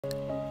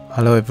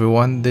Hello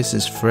everyone, this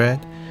is Fred.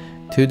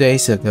 2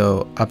 days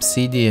ago,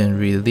 Obsidian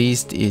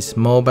released its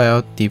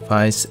mobile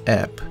device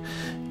app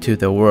to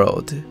the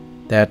world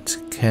that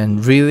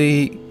can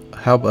really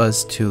help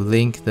us to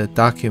link the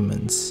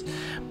documents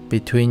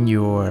between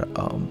your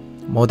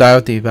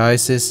mobile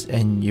devices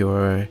and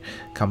your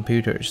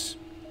computers.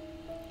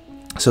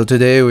 So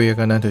today we are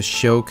going to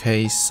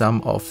showcase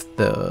some of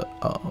the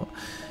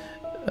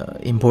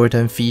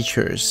important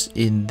features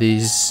in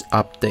this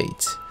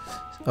update.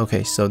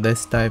 Okay, so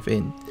let's dive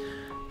in.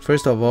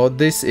 First of all,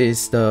 this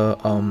is the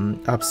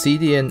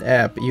Obsidian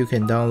app you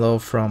can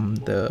download from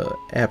the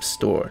App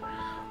Store.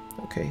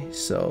 Okay,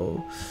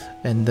 so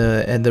and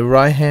at the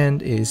right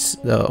hand is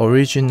the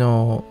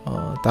original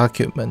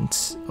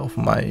documents of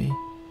my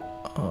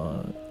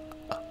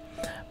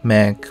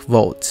Mac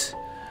Vault.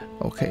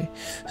 Okay,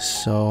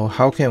 so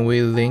how can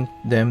we link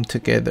them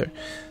together?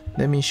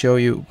 Let me show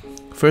you.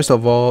 First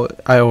of all,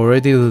 I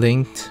already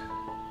linked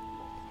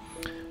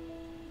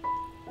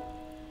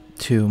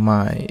to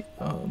my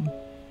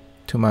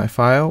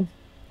file,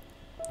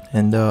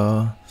 and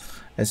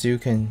as you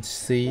can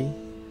see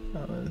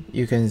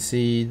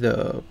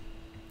the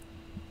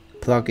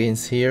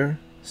plugins here.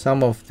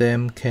 Some of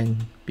them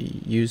can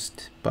be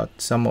used, but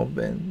some of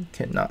them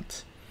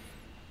cannot.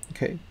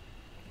 Okay,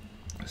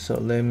 so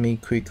let me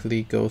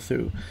quickly go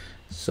through.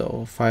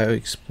 So file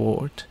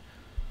export,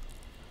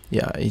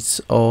 yeah,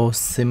 it's all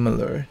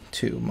similar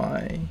to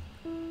my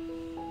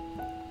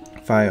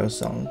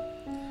files on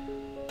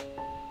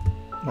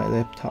my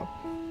laptop.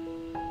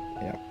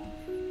 Yeah.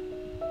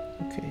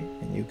 Okay,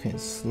 and you can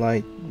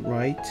slide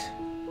right.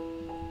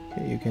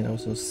 Okay, you can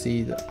also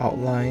see the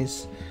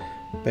outlines,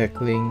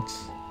 backlinks,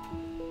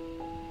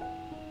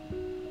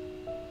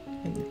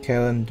 and the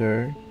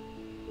calendar,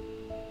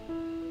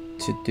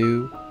 to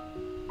do,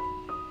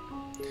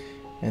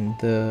 and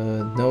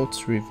the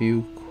notes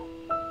review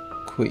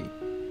quick.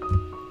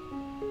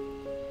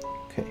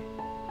 Okay,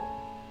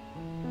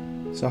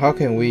 so how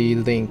can we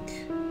link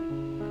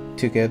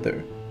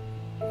together?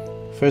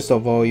 First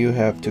of all, you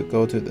have to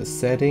go to the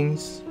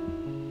settings,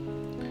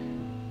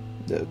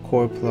 the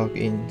core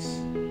plugins,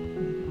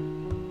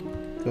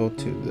 go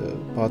to the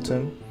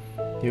bottom.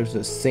 There's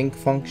a sync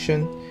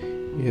function.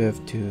 You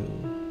have to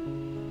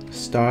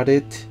start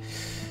it,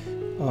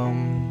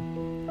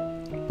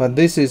 but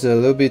this is a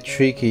little bit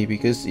tricky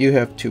because you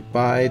have to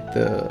buy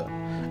the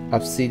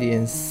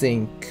Obsidian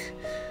Sync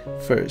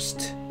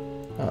first,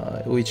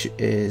 which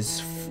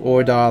is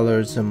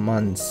 $4 a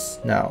month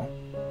now.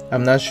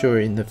 I'm not sure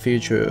in the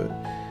future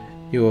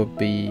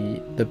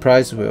the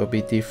price will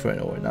be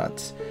different or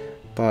not,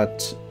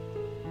 but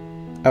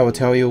I will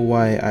tell you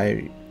why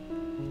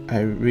I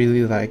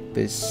really like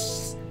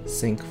this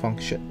sync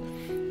function.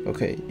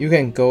 Okay, you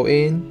can go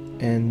in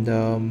and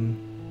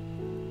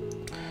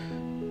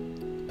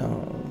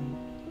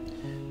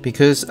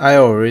because I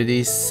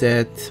already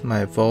set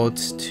my vault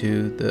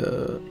to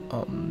the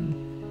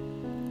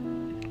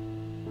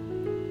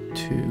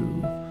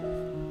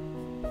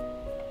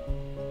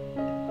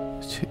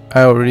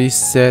I already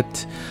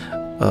set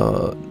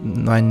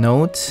my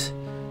note,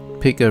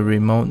 pick a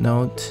remote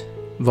note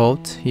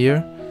vault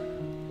here.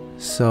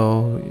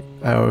 So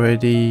I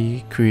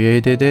already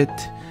created it,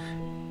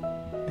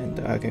 and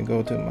I can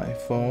go to my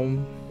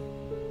phone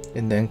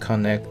and then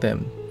connect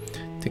them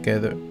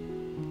together.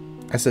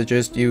 I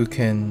suggest you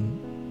can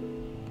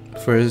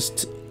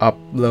first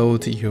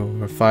upload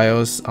your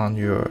files on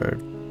your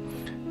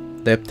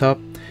laptop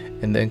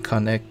and then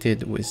connect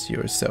it with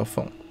your cell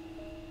phone.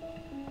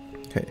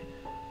 Okay.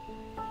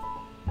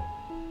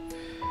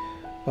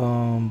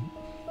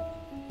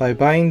 By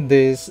buying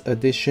this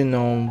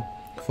additional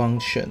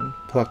function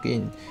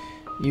plugin,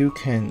 you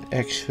can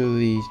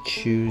actually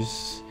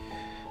choose,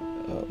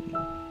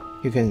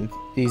 you can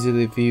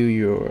easily view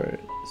your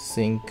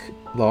sync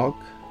log.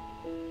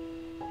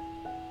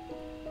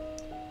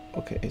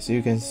 Okay, so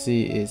you can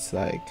see it's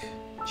like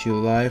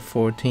July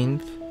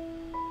 14th,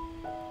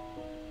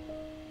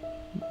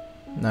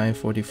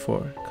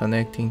 9:44,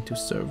 connecting to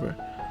server.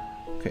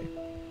 Okay,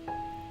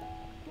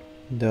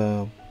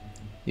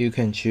 you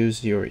can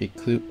choose your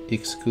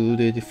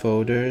excluded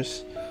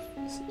folders,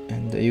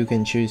 and you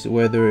can choose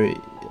whether it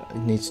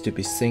needs to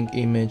be sync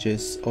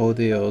images,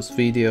 audios,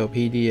 video,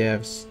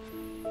 PDFs,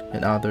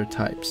 and other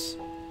types.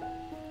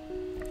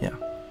 Yeah,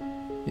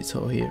 it's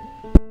all here.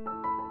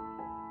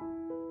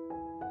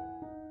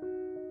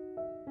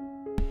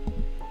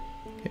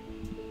 Okay.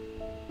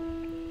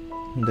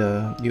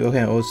 You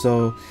can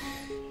also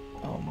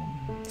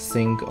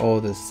sync all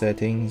the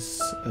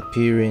settings,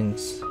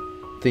 appearance,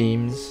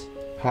 themes,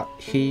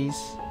 hotkeys,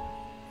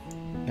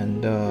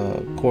 and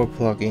the core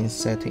plugin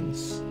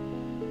settings,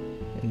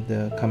 and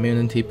the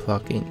community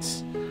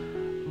plugins.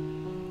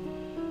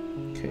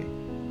 Okay.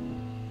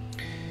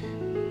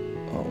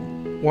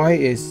 Why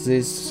is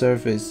this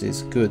service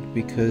is good?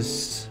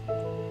 Because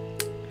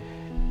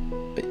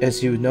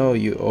as you know,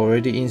 you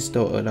already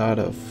install a lot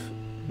of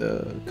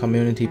the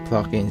community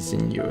plugins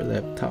in your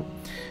laptop,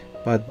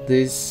 but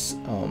this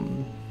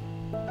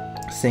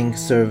sync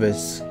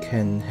service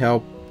can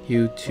help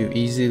you to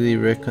easily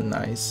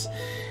recognize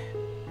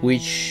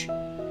which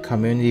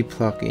community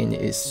plugin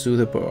is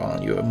suitable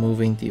on your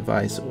moving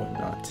device or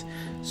not.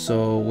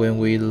 So when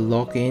we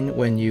log in,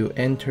 when you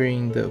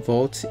entering the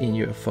vault in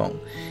your phone,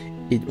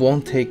 it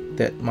won't take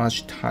that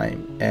much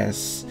time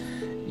as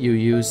you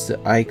use the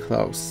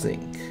iCloud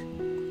sync.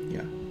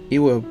 Yeah,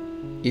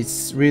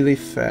 it's really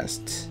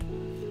fast.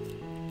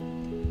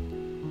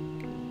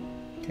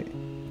 Okay.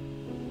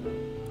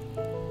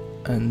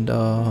 And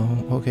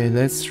okay,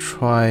 let's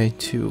try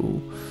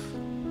to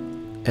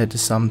add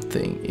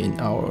something in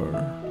our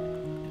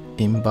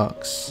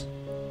inbox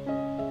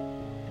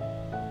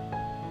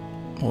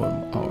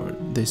or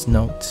this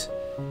note.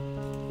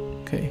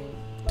 Okay,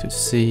 to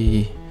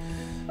see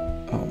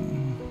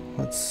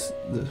what's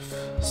the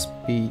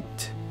speed.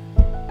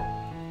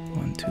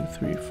 1 2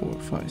 3 4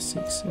 5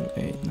 6 7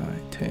 8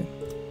 9 10.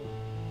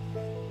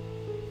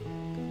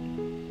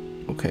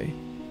 Okay,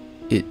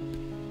 it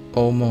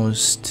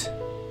almost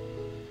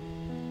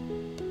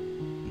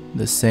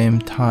the same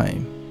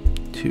time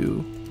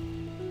to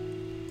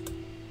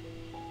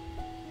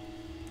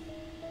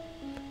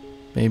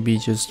maybe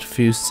just a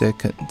few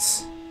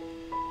seconds,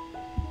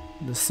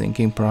 the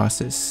syncing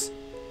process.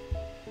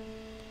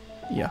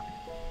 Yeah.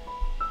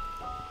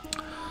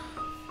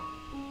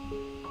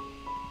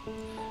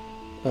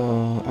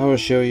 I will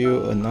show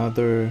you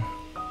another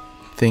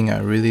thing I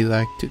really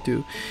like to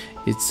do.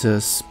 It's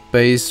a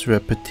space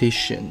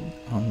repetition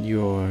on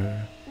your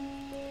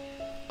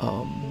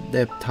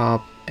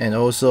laptop, and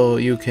also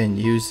you can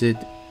use it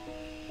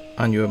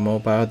on your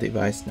mobile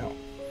device now.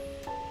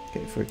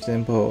 Okay, for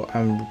example,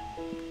 I'm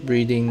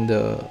reading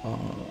the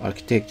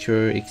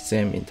architecture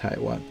exam in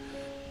Taiwan,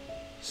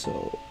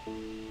 so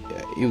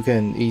yeah, you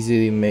can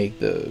easily make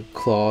the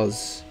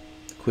clause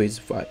quiz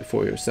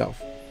for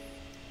yourself.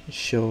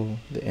 Show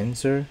the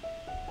answer,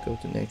 go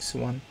to next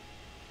one.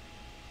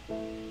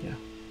 Yeah,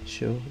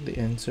 show the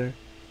answer.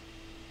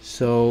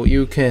 So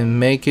you can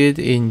make it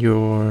in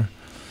your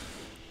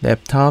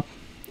laptop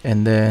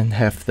and then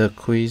have the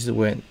quiz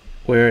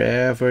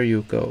wherever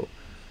you go.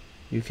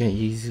 You can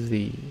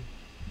easily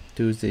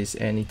do this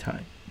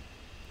anytime.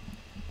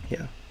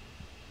 Yeah,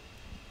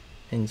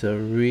 and it's a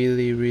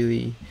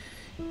really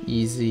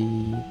easy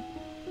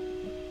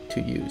to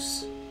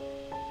use.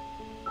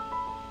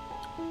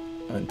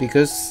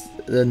 Because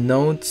the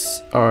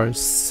notes are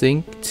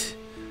synced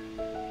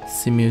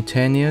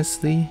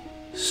simultaneously,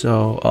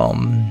 so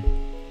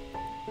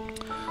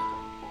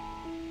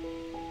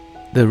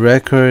the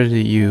record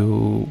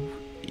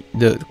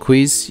the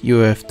quiz you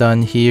have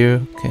done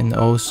here can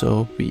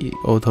also be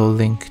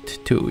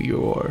auto-linked to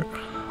your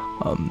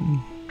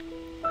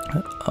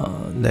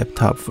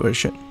laptop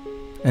version,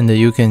 and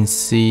you can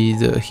see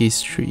the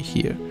history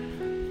here,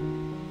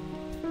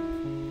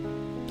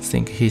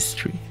 sync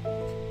history.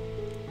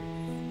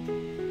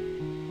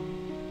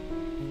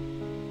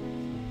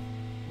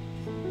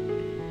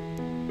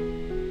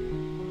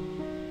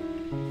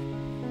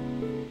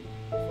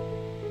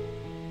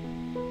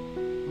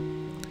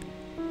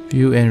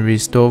 View and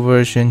restore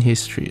version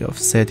history of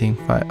setting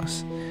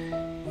files.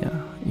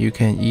 Yeah, you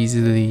can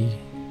easily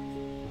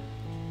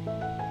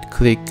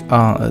click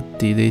on a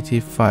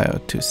deleted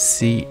file to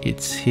see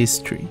its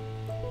history.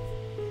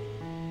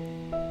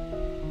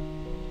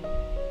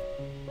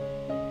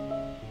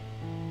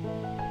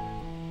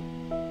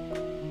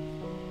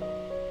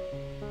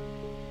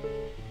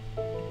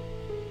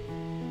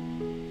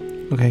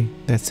 Okay,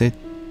 that's it.